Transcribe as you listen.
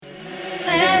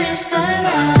Where is the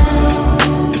love?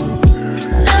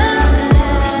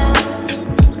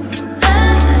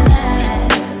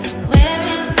 Where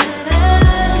is the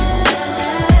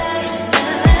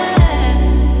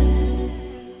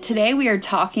love? Today we are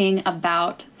talking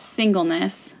about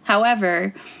singleness.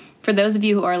 However, for those of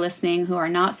you who are listening who are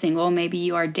not single, maybe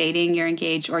you are dating, you're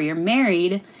engaged, or you're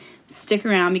married, stick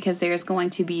around because there's going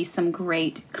to be some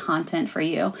great content for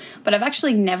you. But I've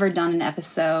actually never done an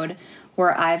episode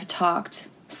where I've talked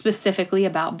specifically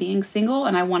about being single,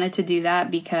 and I wanted to do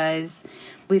that because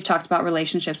we've talked about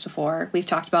relationships before, we've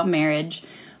talked about marriage,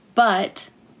 but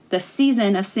the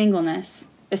season of singleness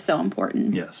is so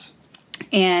important. Yes.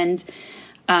 And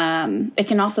it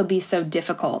can also be so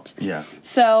difficult. Yeah.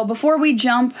 So before we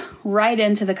jump right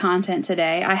into the content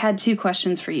today, I had two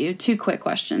questions for you, two quick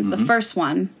questions. The first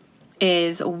one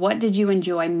is, what did you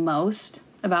enjoy most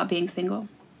about being single?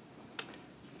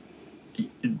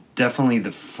 Definitely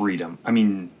the freedom. I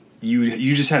mean,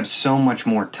 you just have so much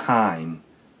more time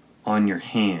on your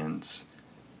hands.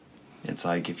 It's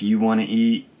like if you want to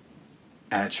eat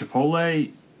at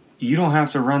Chipotle, you don't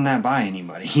have to run that by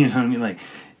anybody. You know what I mean? Like,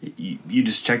 you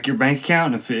just check your bank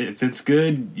account, and if it's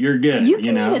good, you're good. You can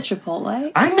you know? eat at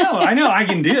Chipotle. I know, I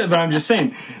can do it, but I'm just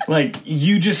saying, like,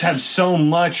 you just have so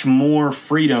much more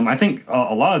freedom. I think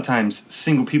a lot of times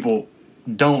single people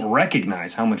don't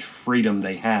recognize how much freedom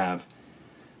they have,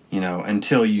 you know,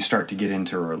 until you start to get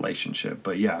into a relationship.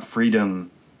 But yeah,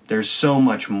 freedom, there's so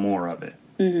much more of it.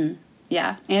 Mm-hmm.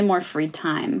 Yeah, and more free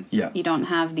time. Yeah. You don't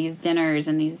have these dinners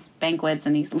and these banquets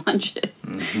and these lunches.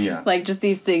 Yeah. Like, just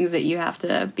these things that you have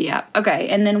to be at. Okay,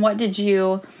 and then what did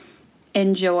you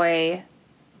enjoy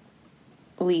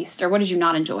least? Or what did you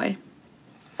not enjoy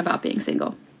about being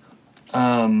single?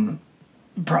 Probably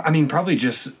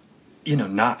just, you know,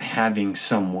 not having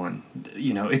someone.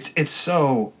 You know, it's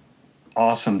so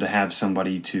awesome to have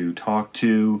somebody to talk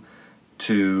to,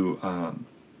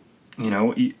 you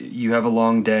know, you have a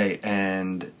long day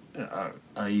and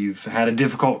you've had a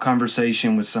difficult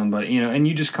conversation with somebody, you know, and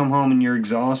you just come home and you're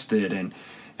exhausted, and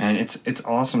it's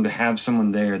awesome to have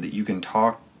someone there that you can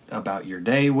talk about your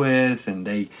day with, and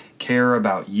they care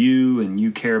about you and you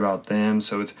care about them.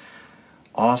 So it's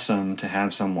awesome to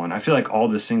have someone. I feel like all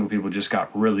the single people just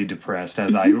got really depressed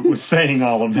as I was saying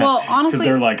all of that. Well, honestly, because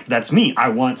they're like, that's me. I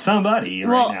want somebody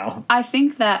right now. I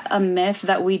think that a myth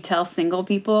that we tell single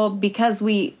people, because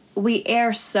we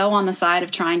err so on the side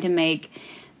of trying to make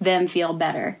them feel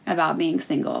better about being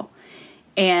single.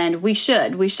 And we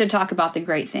should talk about the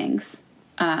great things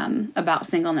about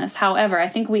singleness. However, I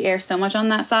think we err so much on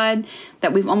that side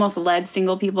that we've almost led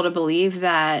single people to believe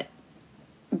that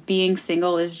being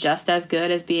single is just as good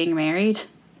as being married.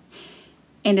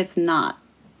 And it's not.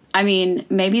 I mean,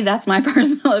 maybe that's my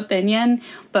personal opinion,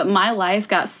 but my life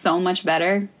got so much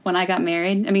better when I got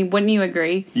married. I mean, wouldn't you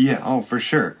agree? Yeah, oh, for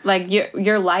sure. Like,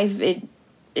 your life, it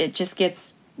just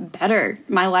gets better.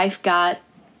 My life got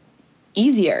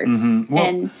easier. Mm-hmm. Well,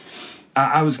 and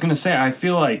I was going to say, I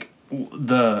feel like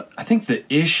I think the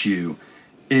issue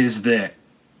is that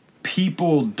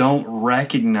people don't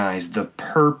recognize the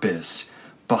purpose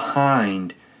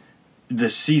behind the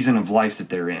season of life that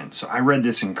they're in. So I read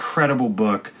this incredible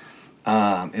book.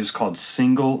 It was called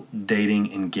Single,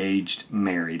 Dating, Engaged,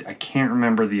 Married. I can't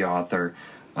remember the author,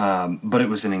 but it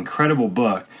was an incredible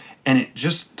book. And it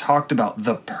just talked about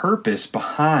the purpose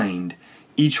behind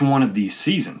each one of these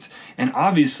seasons. And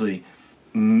obviously,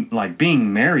 like,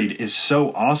 being married is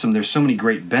so awesome. There's so many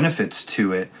great benefits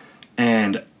to it.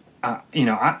 And, you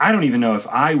know, I don't even know if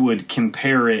I would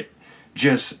compare it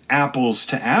just apples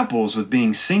to apples with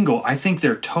being single. I think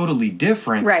they're totally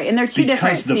different. Right, and they're two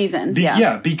different seasons.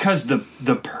 Yeah, because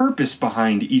the purpose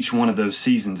behind each one of those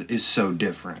seasons is so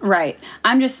different. Right.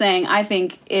 I'm just saying, I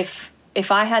think if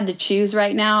I had to choose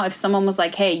right now, if someone was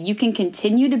like, hey, you can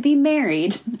continue to be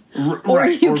back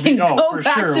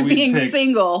to being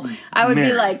single, I would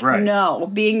be like, no,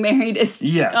 being married is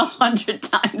 100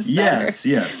 times better.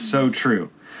 Yes, so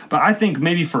true. But I think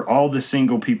maybe for all the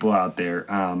single people out there,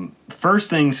 first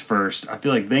things first, I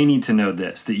feel like they need to know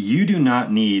this, that you do not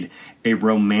need a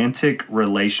romantic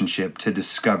relationship to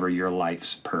discover your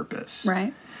life's purpose.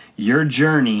 Right. Your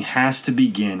journey has to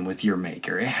begin with your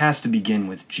Maker. It has to begin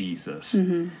with Jesus.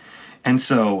 Mm-hmm. And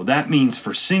so that means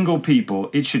for single people,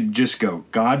 it should just go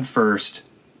God first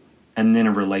and then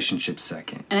a relationship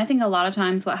second. And I think a lot of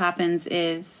times what happens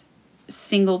is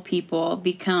single people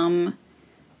become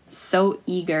so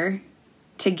eager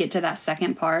to get to that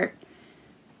second part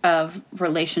of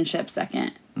relationship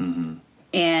second. Mm-hmm.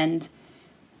 And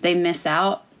they miss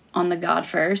out on the God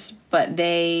first, but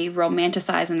they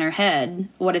romanticize in their head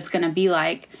what it's going to be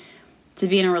like to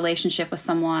be in a relationship with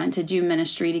someone, to do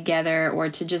ministry together, or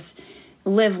to just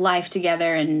live life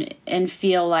together and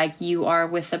feel like you are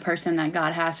with the person that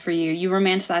God has for you. You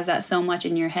romanticize that so much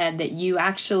in your head that you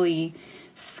actually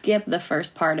skip the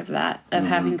first part of that, of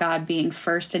having God being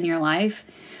first in your life.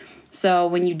 So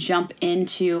when you jump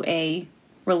into a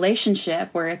relationship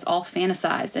where it's all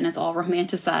fantasized and it's all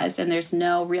romanticized and there's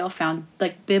no real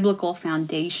biblical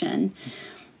foundation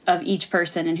of each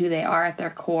person and who they are at their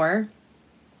core,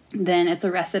 then it's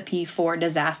a recipe for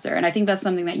disaster. And I think that's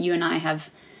something that you and I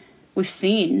we've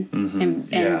seen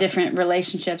in different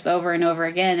relationships over and over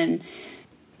again. And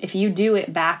if you do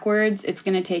it backwards, it's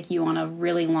going to take you on a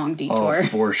really long detour. Oh,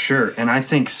 for sure. And I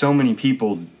think so many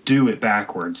people do it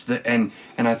backwards. And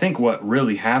I think what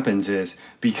really happens is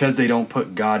because they don't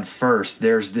put God first,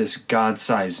 there's this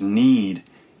God-sized need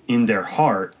in their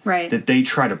heart that they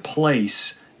try to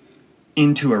place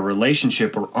into a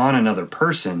relationship or on another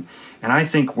person. And I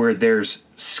think where there's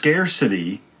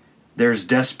scarcity, there's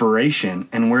desperation,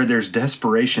 and where there's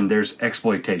desperation, there's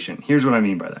exploitation. Here's what I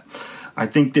mean by that. I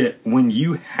think that when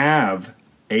you have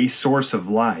a source of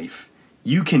life,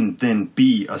 you can then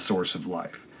be a source of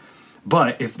life.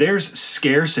 But if there's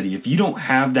scarcity, if you don't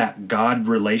have that God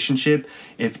relationship,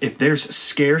 if there's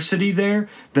scarcity there,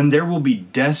 then there will be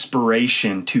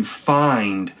desperation to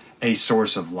find a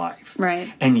source of life.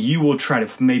 Right. And you will try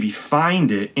to maybe find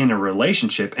it in a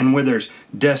relationship. And where there's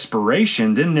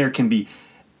desperation, then there can be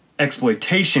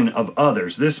exploitation of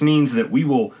others. This means that we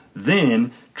will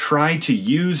then try to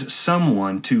use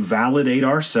someone to validate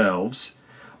ourselves,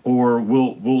 or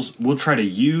we'll try to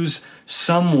use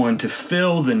someone to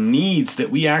fill the needs that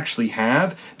we actually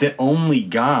have that only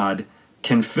God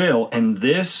can fill. And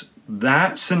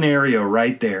that scenario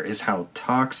right there is how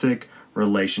toxic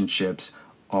relationships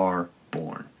are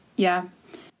born. Yeah.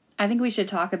 I think we should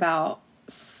talk about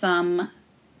some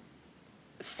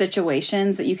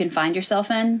situations that you can find yourself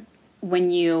in when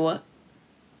you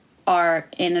are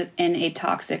in a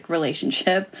toxic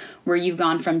relationship where you've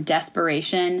gone from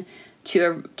desperation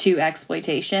to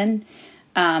exploitation,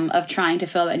 of trying to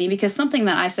fill that need. Because something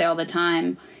that I say all the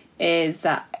time is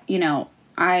that,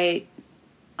 I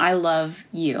love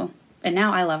you and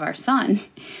now I love our son,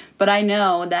 but I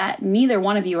know that neither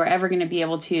one of you are ever going to be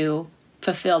able to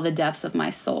fulfill the depths of my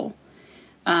soul.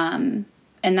 And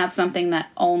that's something that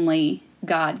only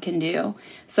God can do.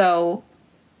 So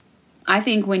I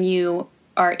think when you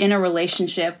are in a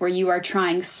relationship where you are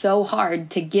trying so hard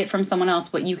to get from someone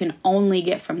else what you can only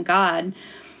get from God,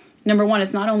 number one,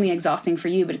 it's not only exhausting for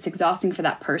you, but it's exhausting for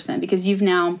that person, because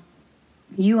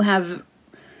you have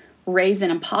raised an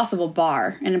impossible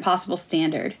bar, an impossible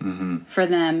standard for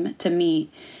them to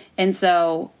meet. And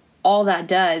so all that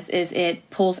does is it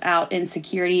pulls out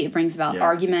insecurity. It brings about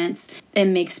arguments. It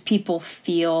makes people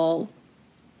feel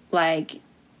like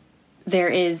there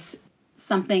is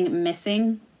something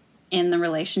missing in the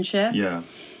relationship. Yeah.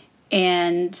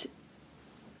 And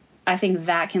I think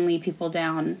that can lead people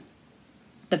down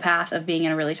the path of being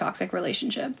in a really toxic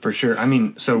relationship. For sure. I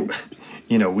mean, so,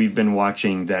 we've been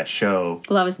watching that show,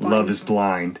 Love is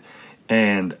Blind.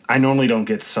 And I normally don't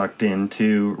get sucked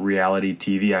into reality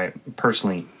TV. I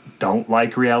personally don't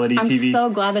like reality TV. I'm so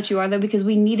glad that you are, though, because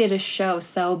we needed a show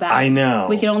so bad. I know.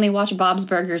 We could only watch Bob's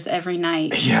Burgers every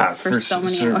night. Yeah, for so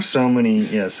many hours. So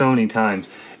many times.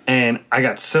 And I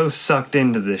got so sucked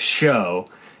into this show,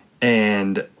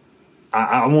 and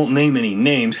I won't name any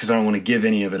names because I don't want to give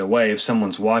any of it away if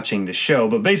someone's watching the show.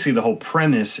 But basically the whole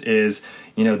premise is,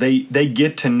 they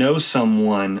get to know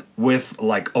someone with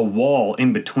like a wall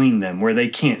in between them where they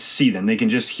can't see them. They can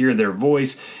just hear their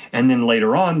voice. And then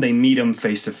later on they meet them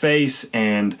face to face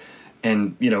and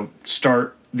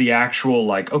start the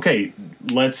actual okay,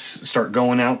 let's start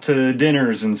going out to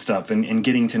dinners and stuff and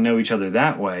getting to know each other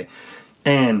that way.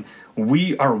 And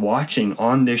we are watching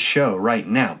on this show right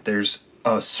now. There's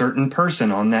a certain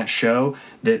person on that show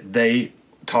that they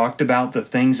talked about the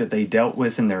things that they dealt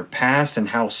with in their past and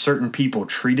how certain people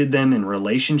treated them in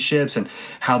relationships and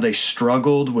how they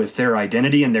struggled with their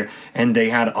identity and they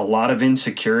had a lot of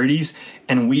insecurities.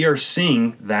 And we are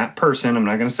seeing that person, I'm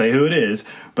not going to say who it is,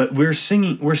 but we're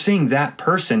seeing that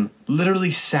person literally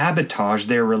sabotage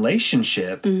their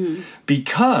relationship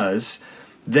because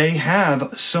they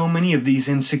have so many of these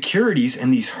insecurities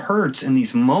and these hurts and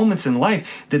these moments in life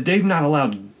that they've not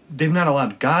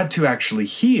allowed God to actually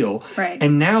heal. Right.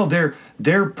 And now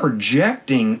they're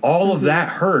projecting all of that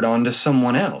hurt onto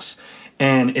someone else.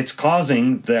 And it's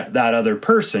causing that other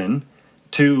person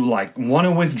to want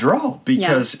to withdraw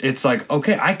because it's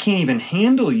okay, I can't even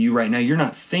handle you right now. You're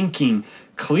not thinking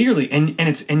clearly,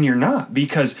 and you're not,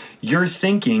 because you're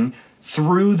thinking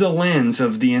through the lens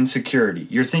of the insecurity.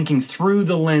 You're thinking through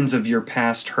the lens of your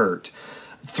past hurt,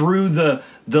 through the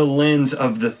lens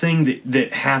of the thing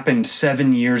that happened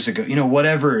 7 years ago,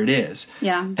 whatever it is.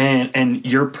 Yeah. And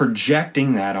you're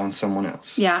projecting that on someone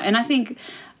else. Yeah. And I think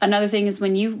another thing is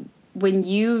when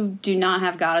you do not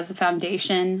have God as the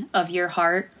foundation of your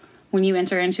heart, when you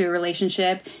enter into a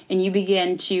relationship and you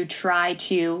begin to try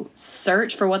to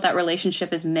search for what that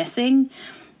relationship is missing,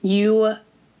 you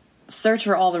search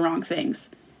for all the wrong things.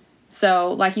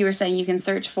 So like you were saying, you can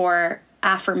search for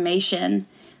affirmation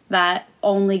that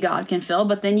only God can fill,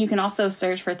 but then you can also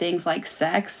search for things like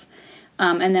sex.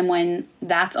 And then when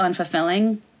that's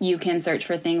unfulfilling, you can search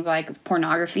for things like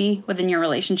pornography within your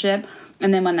relationship.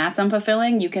 And then when that's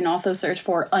unfulfilling, you can also search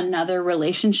for another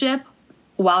relationship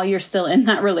while you're still in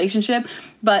that relationship.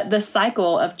 But the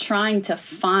cycle of trying to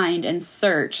find and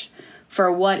search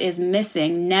for what is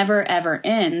missing never ever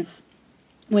ends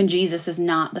when Jesus is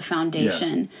not the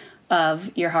foundation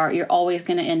of your heart. You're always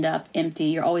going to end up empty.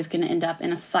 You're always going to end up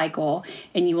in a cycle,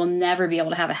 and you will never be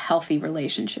able to have a healthy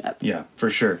relationship. Yeah, for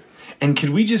sure. And could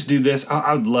we just do this?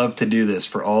 I would love to do this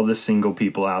for all the single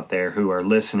people out there who are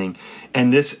listening.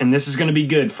 And this is going to be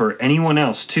good for anyone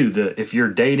else too. If you're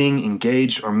dating,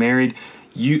 engaged, or married,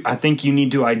 I think you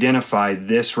need to identify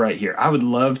this right here. I would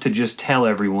love to just tell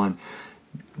everyone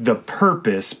the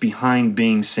purpose behind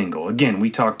being single. Again, we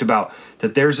talked about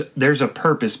that there's a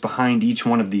purpose behind each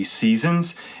one of these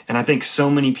seasons, and I think so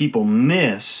many people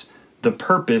miss the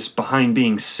purpose behind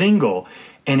being single,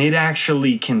 and it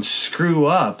actually can screw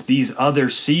up these other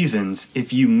seasons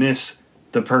if you miss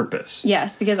the purpose.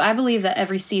 Yes, because I believe that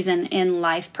every season in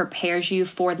life prepares you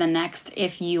for the next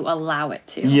if you allow it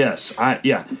to. Yes,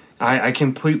 I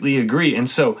completely agree. And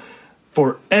so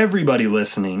for everybody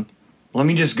listening, let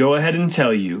me just go ahead and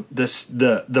tell you this: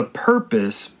 the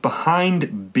purpose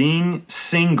behind being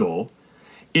single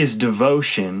is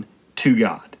devotion to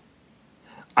God.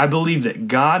 I believe that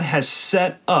God has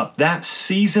set up that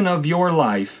season of your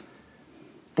life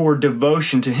for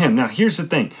devotion to Him. Now, here's the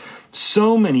thing.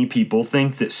 So many people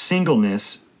think that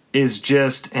singleness is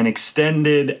just an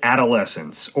extended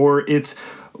adolescence, or it's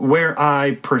where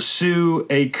I pursue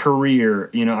a career.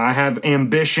 I have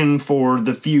ambition for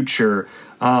the future.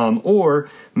 Or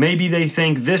maybe they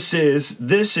think this is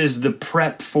the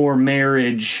prep for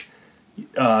marriage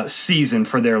season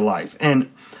for their life.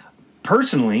 And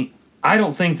personally, I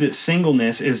don't think that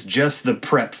singleness is just the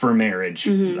prep for marriage.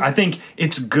 Mm-hmm. I think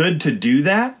it's good to do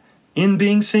that in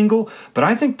being single, but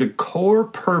I think the core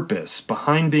purpose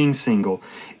behind being single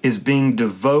is being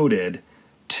devoted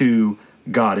to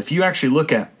God. If you actually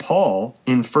look at Paul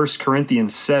in 1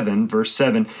 Corinthians 7, verse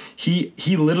 7, he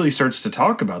literally starts to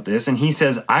talk about this, and he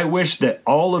says, I wish that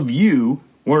all of you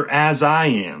were as I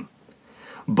am.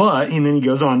 And then he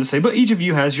goes on to say, but each of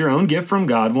you has your own gift from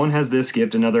God. One has this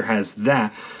gift, another has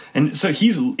that. And so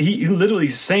he literally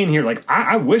saying here, like,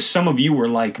 I wish some of you were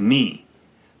like me,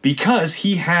 because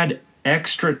he had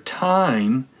extra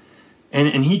time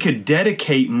and he could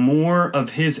dedicate more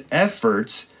of his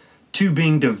efforts to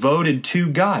being devoted to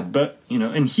God. But,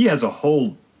 and he has a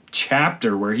whole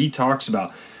chapter where he talks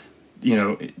about,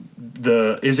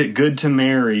 is it good to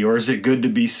marry or is it good to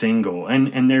be single?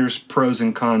 And there's pros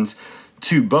and cons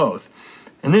to both.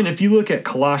 And then if you look at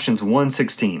Colossians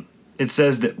 1:16, it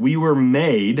says that we were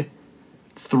made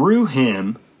through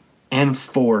Him and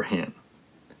for Him.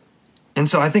 And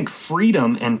so I think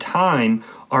freedom and time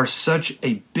are such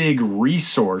a big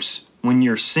resource when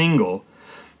you're single.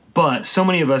 But so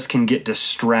many of us can get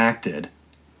distracted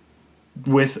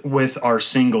with our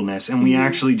singleness, and we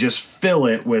actually just fill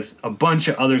it with a bunch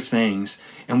of other things,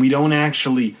 and we don't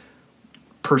actually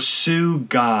pursue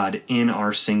God in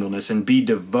our singleness and be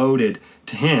devoted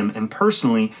to Him. And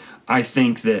personally, I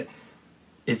think that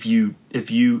if you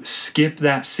skip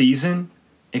that season,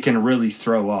 it can really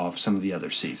throw off some of the other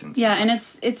seasons. Yeah, and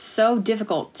it's so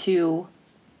difficult to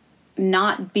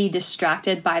not be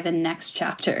distracted by the next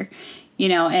chapter.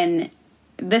 And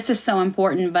this is so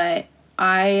important, but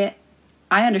I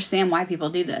understand why people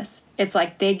do this. It's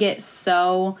like they get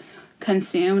so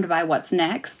consumed by what's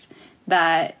next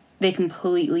that they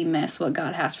completely miss what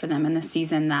God has for them in the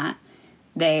season that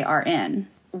they are in.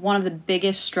 One of the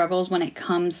biggest struggles when it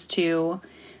comes to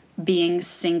being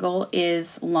single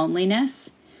is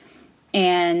loneliness,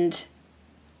 and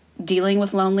dealing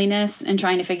with loneliness and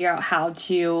trying to figure out how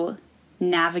to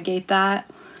navigate that.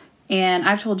 And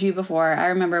I've told you before, I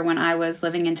remember when I was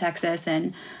living in Texas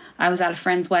and I was at a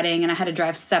friend's wedding and I had to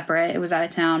drive separate. It was out of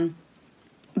town.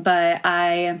 But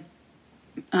I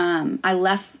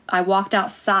walked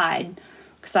outside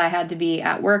because I had to be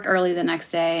at work early the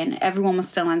next day, and everyone was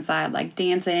still inside, like,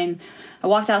 dancing. I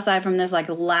walked outside from this, like,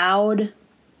 loud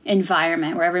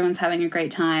environment where everyone's having a great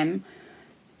time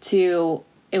to,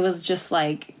 it was just,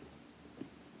 like,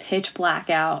 pitch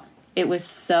black out. It was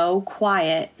so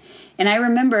quiet. And I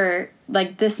remember,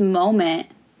 like, this moment,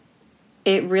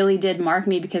 it really did mark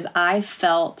me because I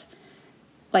felt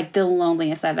like the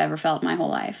loneliest I've ever felt in my whole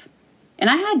life. And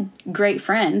I had great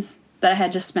friends that I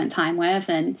had just spent time with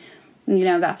and, you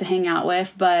know, got to hang out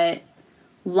with. But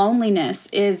loneliness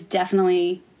is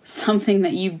definitely something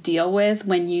that you deal with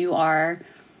when you're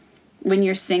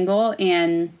single.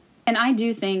 And I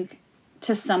do think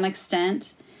to some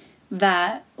extent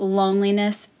that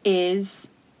loneliness is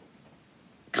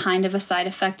kind of a side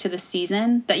effect to the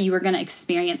season that you are going to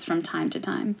experience from time to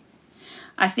time.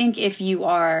 I think if you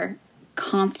are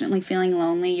constantly feeling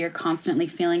lonely, you're constantly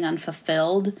feeling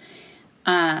unfulfilled,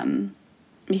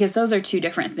 because those are two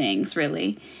different things,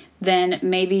 really, then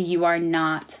maybe you are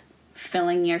not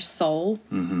filling your soul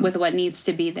with what needs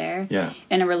to be there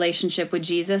in a relationship with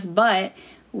Jesus. But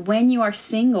when you are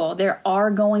single, there are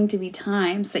going to be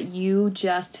times that you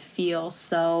just feel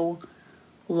so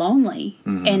lonely.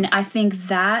 And I think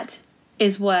that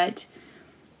is what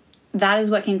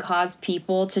can cause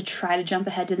people to try to jump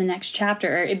ahead to the next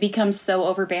chapter. It becomes so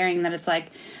overbearing that it's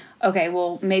like, okay,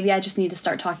 well, maybe I just need to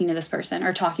start talking to this person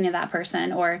or talking to that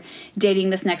person or dating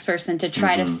this next person to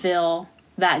try to fill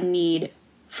that need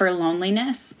for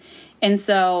loneliness. And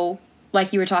so,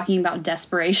 like you were talking about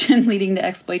desperation leading to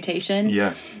exploitation.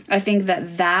 Yeah. I think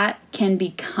that can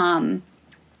become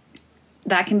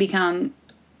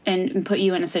and put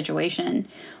you in a situation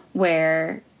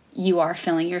where you are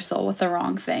filling your soul with the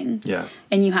wrong thing. Yeah.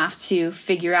 And you have to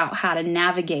figure out how to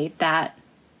navigate that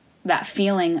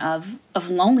feeling of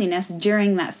loneliness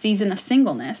during that season of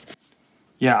singleness.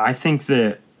 Yeah, I think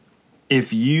that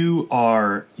if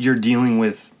you're dealing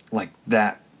with like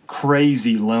that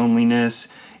crazy loneliness,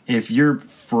 if you're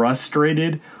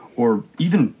frustrated or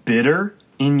even bitter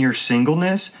in your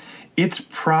singleness, it's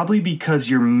probably because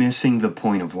you're missing the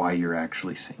point of why you're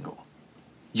actually single.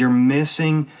 You're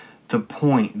missing the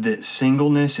point that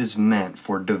singleness is meant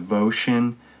for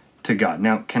devotion to God.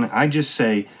 Now, can I just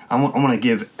say, I want to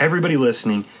give everybody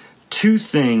listening 2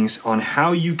 things on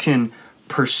how you can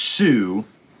pursue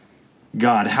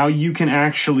God, how you can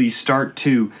actually start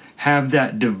to have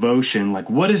that devotion. Like,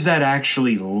 what does that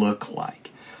actually look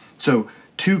like? So,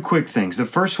 2 quick things. The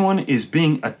first one is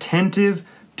being attentive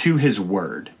to His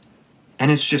Word.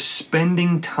 And it's just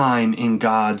spending time in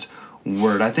God's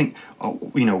Word. I think,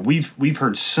 we've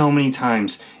heard so many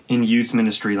times in youth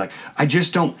ministry, like, I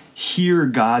just don't hear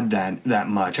God that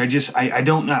much. I just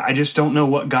don't know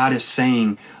what God is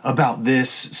saying about this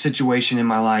situation in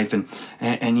my life. And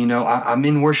I'm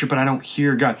in worship, but I don't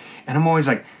hear God. And I'm always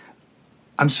like,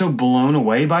 I'm so blown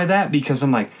away by that because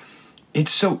I'm like,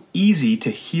 it's so easy to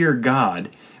hear God.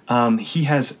 He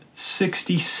has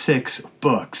 66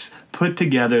 books put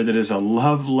together that is a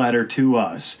love letter to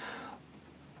us.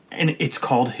 And it's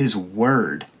called His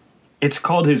Word. It's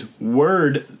called His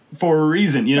Word for a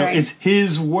reason. Right. It's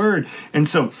His Word. And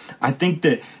so I think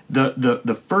that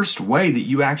the first way that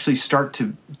you actually start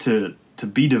to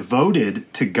be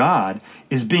devoted to God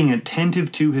is being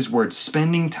attentive to His Word,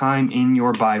 spending time in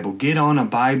your Bible. Get on a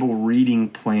Bible reading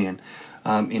plan.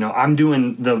 I'm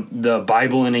doing the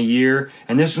Bible in a year,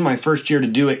 and this is my first year to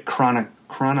do it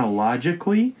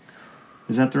chronologically.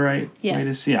 Is that the right way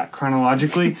to see? Yeah,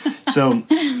 chronologically. So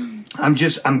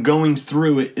I'm going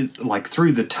through it like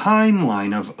through the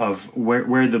timeline of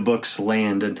where the books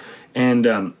land, and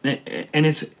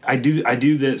it's I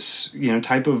do this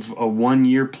type of a 1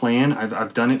 year plan.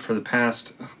 I've done it for the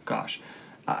past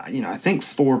I think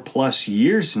 4+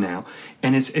 years now,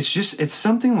 and it's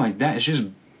something like that. It's just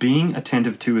being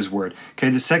attentive to His Word. Okay,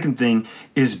 the second thing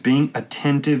is being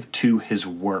attentive to His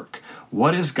work.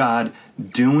 What is God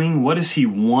doing? What is He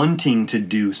wanting to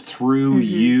do through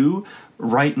you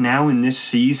right now in this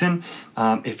season?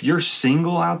 If you're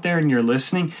single out there and you're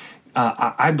listening,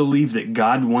 I believe that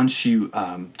God wants you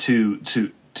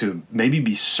to maybe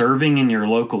be serving in your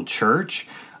local church.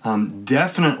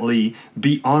 Definitely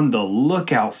be on the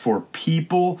lookout for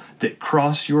people that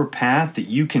cross your path that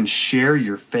you can share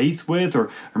your faith with, or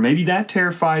maybe that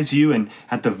terrifies you. And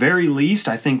at the very least,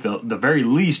 I think the very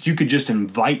least, you could just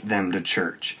invite them to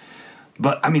church.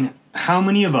 But I mean, how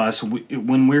many of us,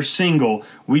 when we're single,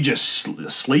 we just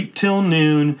sleep till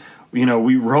noon?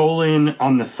 We roll in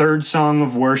on the third song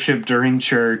of worship during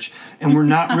church, and we're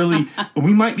not really,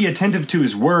 we might be attentive to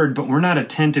His Word, but we're not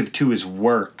attentive to His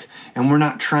work. And we're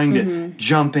not trying to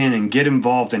jump in and get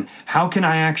involved in how can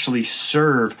I actually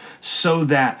serve so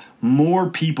that more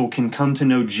people can come to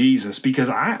know Jesus. Because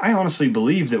I honestly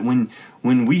believe that when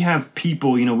we have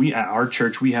people, we at our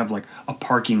church, we have like a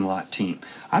parking lot team.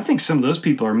 I think some of those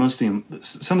people are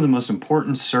some of the most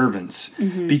important servants,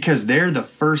 because they're the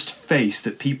first face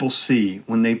that people see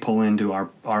when they pull into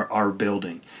our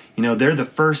building. They're the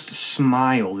first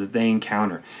smile that they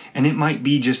encounter. And it might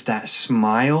be just that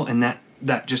smile and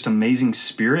that just amazing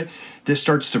spirit that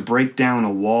starts to break down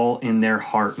a wall in their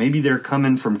heart. Maybe they're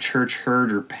coming from church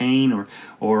hurt or pain,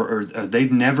 or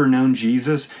they've never known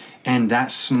Jesus, and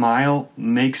that smile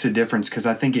makes a difference, because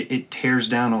I think it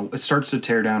starts to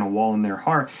tear down a wall in their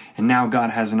heart, and now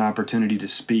God has an opportunity to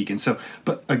speak. And so,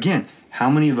 but again, how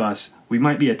many of us, we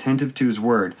might be attentive to his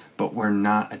word, but we're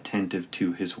not attentive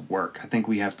to his work? I think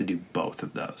we have to do both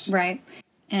of those. Right.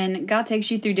 And God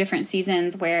takes you through different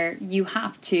seasons where you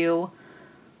have to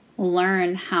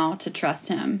learn how to trust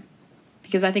him.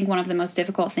 Because I think one of the most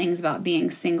difficult things about being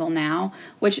single now,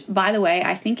 which, by the way,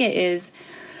 I think it is...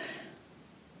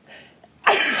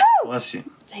 Bless you.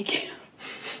 Thank you.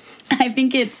 I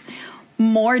think it's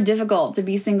more difficult to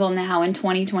be single now in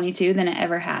 2022 than it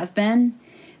ever has been,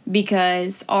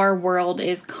 because our world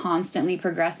is constantly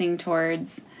progressing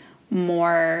towards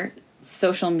more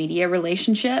social media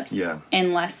relationships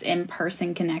and less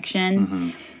in-person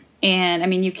connection. And I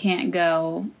mean, you can't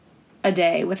go a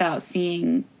day without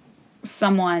seeing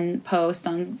someone post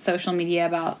on social media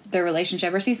about their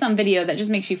relationship, or see some video that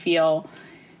just makes you feel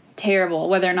terrible,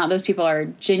 whether or not those people are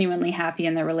genuinely happy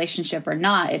in their relationship or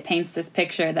not. It paints this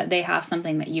picture that they have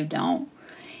something that you don't.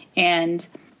 And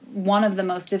one of the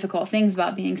most difficult things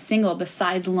about being single,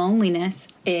 besides loneliness,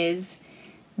 is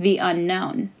the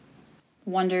unknown.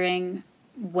 Wondering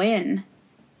when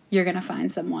you're going to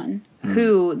find someone,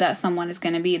 who that someone is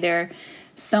going to be. There are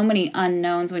so many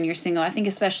unknowns when you're single. I think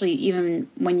especially even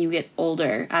when you get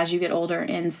older, as you get older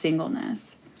in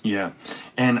singleness. Yeah.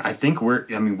 And I think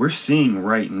we're seeing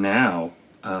right now,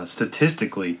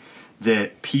 statistically,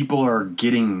 that people are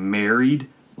getting married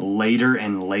later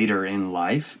and later in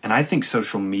life. And I think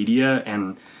social media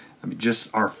and just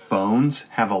our phones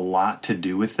have a lot to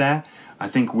do with that. I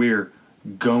think we're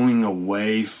going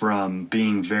away from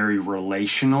being very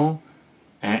relational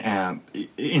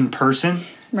in person,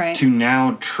 right, to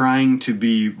now trying to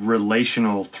be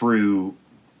relational through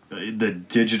the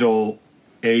digital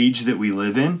age that we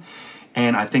live in.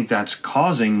 And I think that's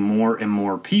causing more and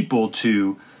more people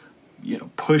to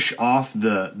push off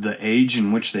the age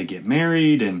in which they get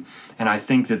married, and I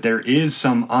think that there is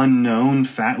some unknown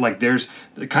fact, like there's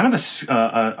kind of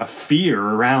a fear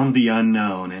around the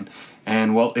unknown,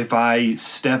 and well, if I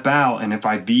step out and if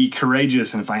I be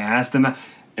courageous and if I ask them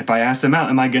out,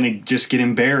 am I going to just get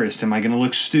embarrassed? Am I going to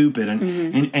look stupid?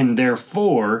 And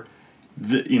therefore,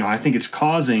 I think it's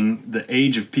causing the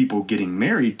age of people getting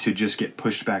married to just get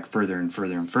pushed back further and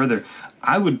further and further.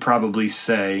 I would probably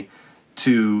say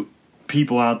to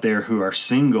people out there who are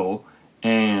single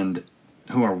and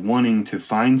who are wanting to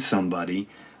find somebody,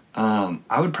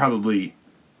 I would probably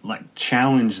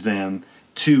challenge them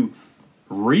to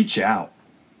reach out,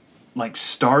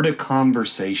 start a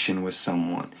conversation with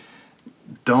someone.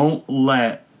 Don't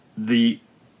let the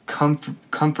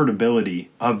comfortability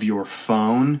of your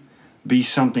phone be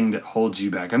something that holds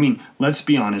you back. I mean, let's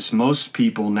be honest. Most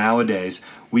people nowadays,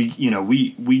 we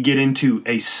get into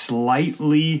a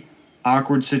slightly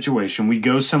awkward situation. We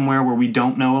go somewhere where we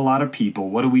don't know a lot of people.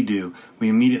 What do? We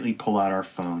immediately pull out our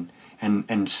phone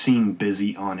and seem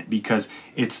busy on it, because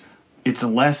it's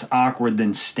less awkward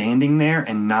than standing there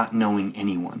and not knowing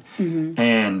anyone.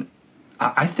 And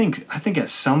I think at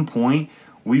some point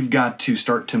we've got to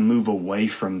start to move away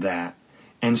from that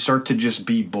and start to just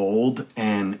be bold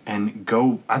and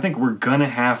go. I think we're gonna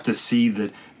have to see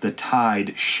the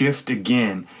tide shift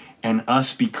again and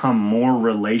us become more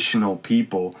relational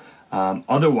people.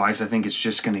 Otherwise, I think it's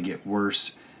just going to get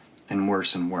worse and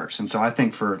worse and worse. And so I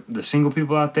think for the single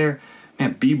people out there,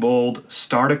 man, be bold,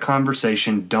 start a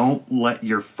conversation. Don't let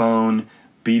your phone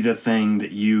be the thing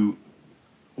that you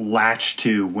latch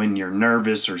to when you're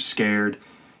nervous or scared.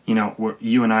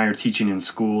 You and I are teaching in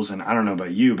schools, and I don't know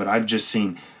about you, but I've just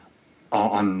seen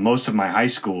on most of my high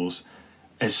schools,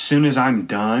 as soon as I'm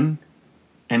done,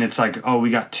 and it's like, oh, we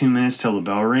got 2 minutes till the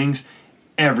bell rings,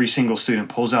 every single student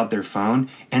pulls out their phone,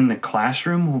 and the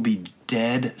classroom will be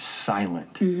dead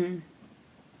silent.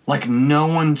 No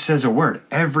one says a word.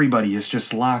 Everybody is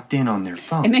just locked in on their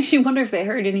phone. It makes you wonder if they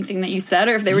heard anything that you said,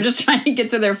 or if they were just trying to get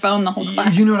to their phone the whole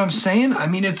class. You know what I'm saying? I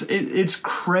mean, it's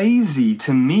crazy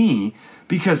to me,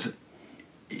 because,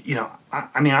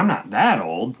 I'm not that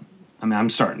old. I mean, I'm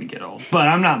starting to get old, but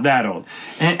I'm not that old.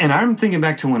 And I'm thinking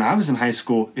back to when I was in high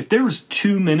school. If there was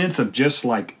 2 minutes of just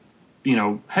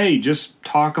hey, just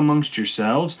talk amongst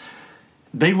yourselves,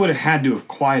 they would have had to have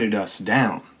quieted us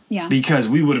down. Yeah. Because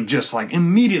we would have just like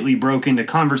immediately broke into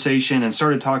conversation and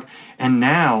started talking. And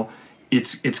now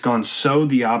it's gone so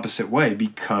the opposite way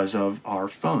because of our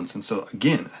phones. And so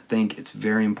again, I think it's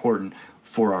very important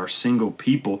for our single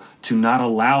people to not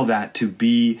allow that to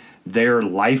be their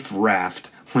life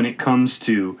raft when it comes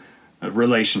to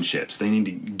relationships. They need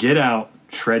to get out,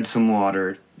 tread some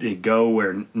water, and go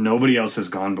where nobody else has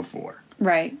gone before.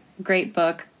 Right. Great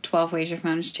book, 12 Ways Your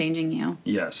Phone is Changing You.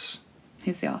 Yes.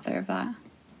 Who's the author of that?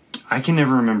 I can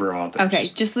never remember authors.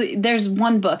 Okay, there's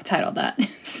one book titled that,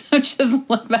 so just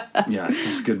look that up. Yeah,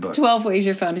 it's a good book. 12 Ways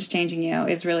Your Phone is Changing You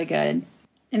is really good.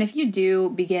 And if you do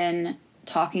begin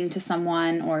talking to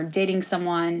someone or dating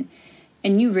someone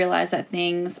and you realize that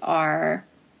things are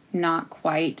not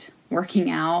quite working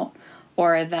out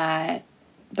or that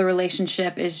the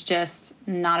relationship is just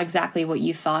not exactly what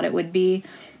you thought it would be,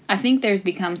 I think there's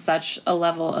become such a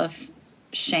level of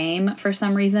shame for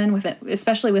some reason, with it,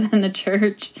 especially within the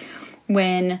church,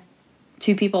 when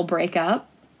two people break up.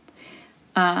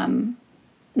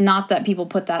 Not that people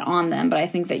put that on them, but I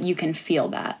think that you can feel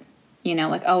that.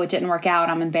 Like, oh, it didn't work out.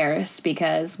 I'm embarrassed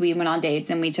because we went on dates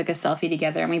and we took a selfie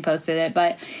together and we posted it.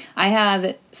 But I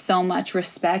have so much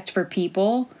respect for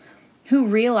people who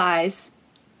realize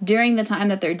during the time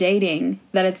that they're dating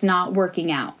that it's not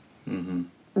working out. Mm-hmm.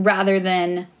 Rather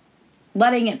than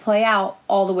letting it play out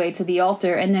all the way to the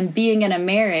altar and then being in a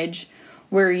marriage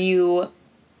where you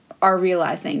are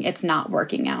realizing it's not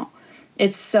working out.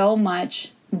 It's so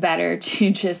much better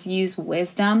to just use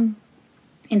wisdom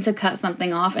and to cut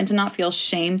something off and to not feel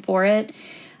shame for it.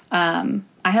 I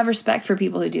have respect for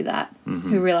people who do that,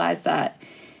 who realize that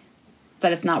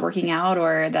it's not working out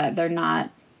or that they're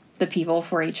not the people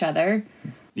for each other.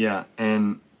 Yeah,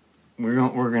 and we're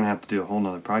gonna have to do a whole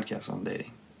nother podcast on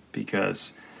dating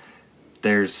because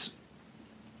there's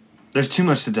too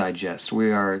much to digest.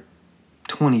 We are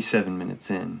 27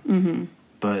 minutes in. Mm-hmm.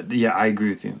 But yeah, I agree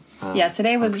with you.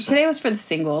 Today was for the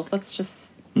singles. Let's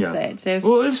just say it.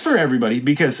 Well, it's for everybody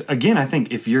because again, I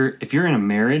think if you're in a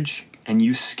marriage and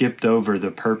you skipped over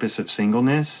the purpose of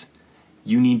singleness,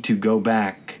 you need to go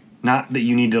back. Not that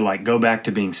you need to go back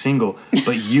to being single,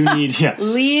 but you need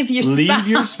leave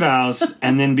your spouse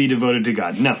and then be devoted to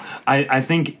God. No, I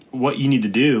think what you need to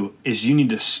do is you need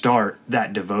to start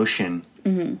that devotion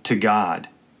to God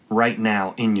right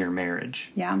now in your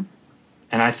marriage. Yeah.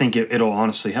 And I think it'll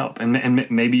honestly help. And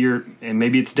maybe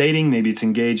it's dating, maybe it's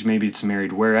engaged, maybe it's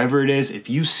married, wherever it is. If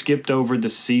you skipped over the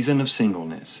season of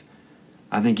singleness,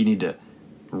 I think you need to,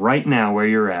 right now where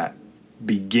you're at,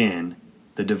 begin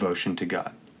the devotion to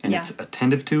God. And it's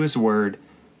attentive to His Word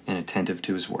and attentive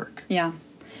to His work. Yeah.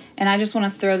 And I just want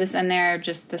to throw this in there,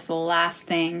 just this last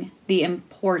thing, the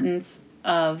importance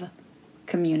of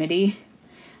community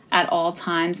at all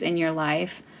times in your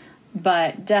life.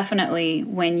 But definitely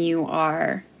when you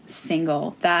are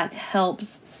single, that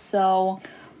helps so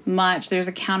much. There's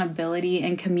accountability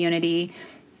in community.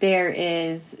 There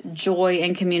is joy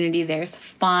in community. There's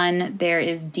fun. There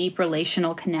is deep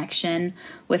relational connection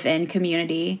within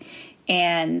community.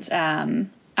 And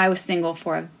I was single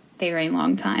for a very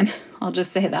long time. I'll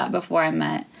just say that before I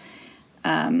met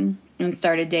and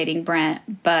started dating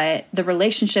Brent. But the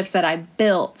relationships that I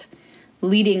built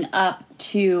leading up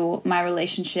to my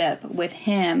relationship with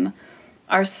him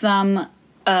are some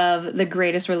of the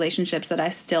greatest relationships that I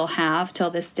still have till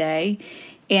this day.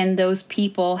 And those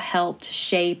people helped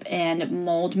shape and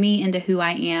mold me into who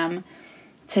I am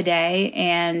today.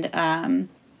 And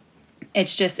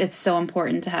it's so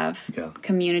important to have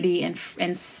community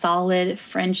and solid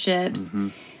friendships.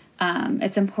 Mm-hmm.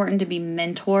 It's important to be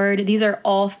mentored. These are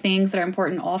all things that are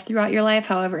important all throughout your life.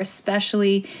 However,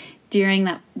 especially during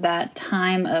that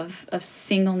time of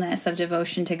singleness, of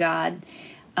devotion to God,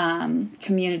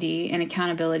 community and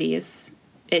accountability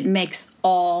it makes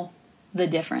all the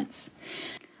difference.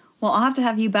 Well, I'll have to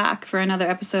have you back for another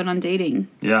episode on dating.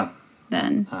 Yeah.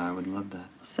 Then. I would love that.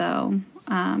 So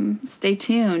stay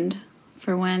tuned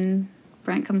for when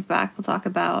Brent comes back. We'll talk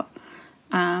about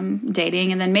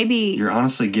dating, and then maybe... You're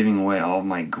honestly giving away all of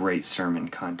my great sermon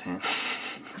content.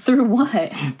 Through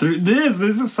what? Through this.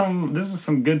 This is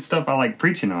some good stuff I like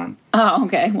preaching on. Oh,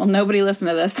 okay. Well, nobody listen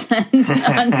to this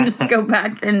then. Go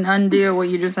back and undo what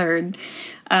you just heard.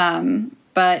 And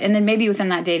then maybe within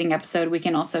that dating episode, we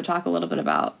can also talk a little bit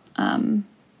about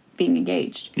being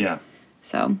engaged. Yeah.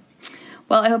 So,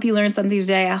 well, I hope you learned something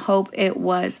today. I hope it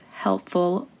was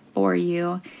helpful for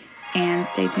you. And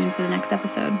stay tuned for the next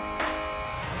episode.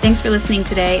 Thanks for listening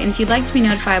today, and if you'd like to be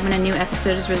notified when a new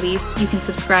episode is released, you can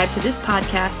subscribe to this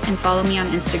podcast and follow me on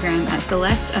Instagram at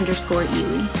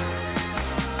Celeste_Ely.